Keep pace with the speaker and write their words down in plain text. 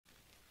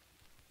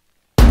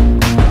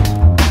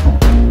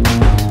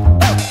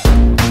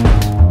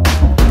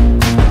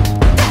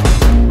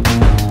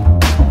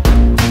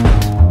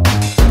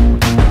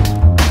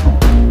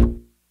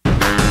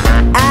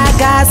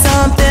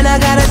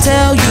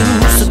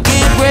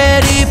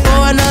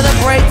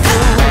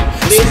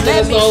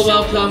Let's all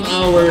welcome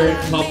our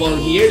couple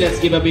here. Let's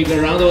give a big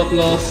round of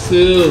applause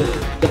to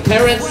the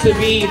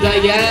parents-to-be,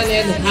 Diane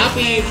and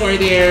Happy, for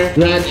their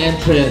grand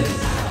entrance.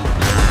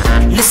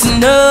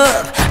 Listen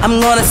up,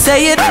 I'm gonna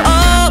say it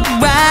all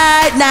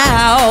right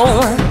now,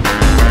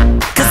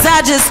 'cause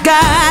I just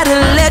gotta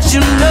let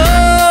you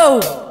know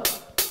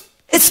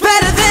it's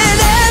better than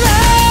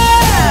ever.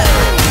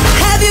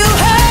 Have you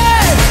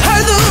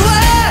heard the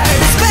word?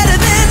 It's better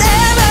than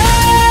ever.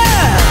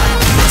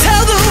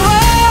 Tell the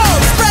world,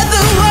 spread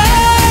the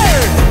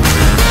word.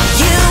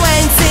 You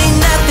ain't seen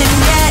nothing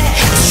yet,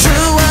 it's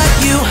true what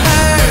you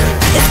heard.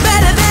 It's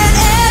better than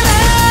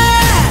ever,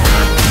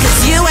 'cause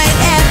you ain't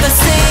ever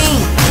seen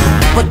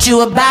what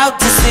you about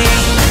to see.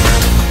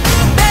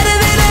 Better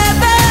than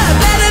ever,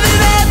 better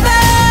than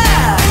ever.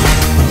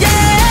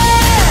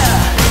 Yeah,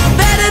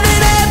 better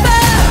than ever,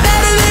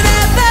 better than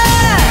ever.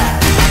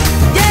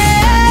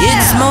 Yeah,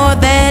 it's more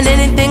than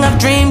anything I've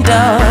dreamed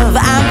of.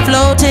 I'm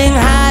floating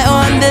high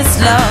on this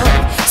love,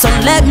 so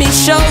let me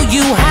show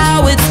you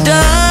how it's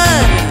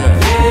done.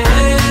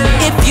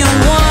 If you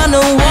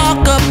wanna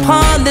walk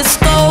upon this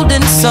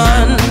golden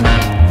sun,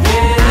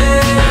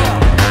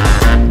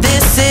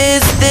 this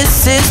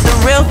is the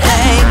real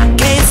thing.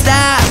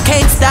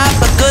 Can't stop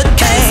a good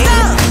thing.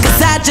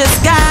 'Cause I just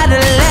gotta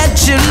let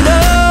you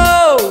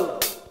know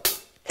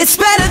it's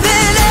better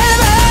than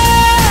ever.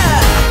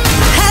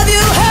 Have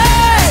you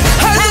heard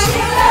the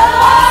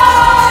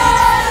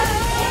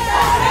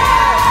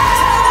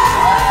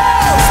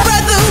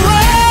spread the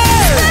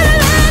word.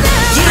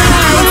 You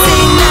ain't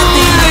seen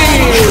nothing yet,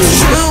 it's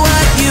true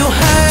what you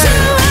heard.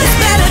 It's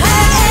better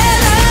than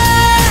ever,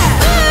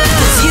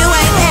 'cause you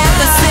ain't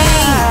ever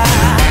seen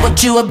what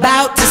you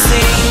about to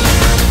see.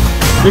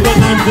 Because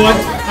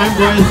I'm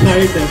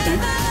very excited.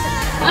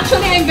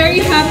 Actually, I'm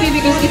very happy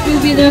because it will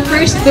be the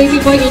first baby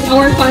boy in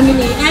our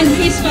family and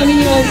his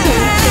family also.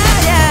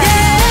 Yeah.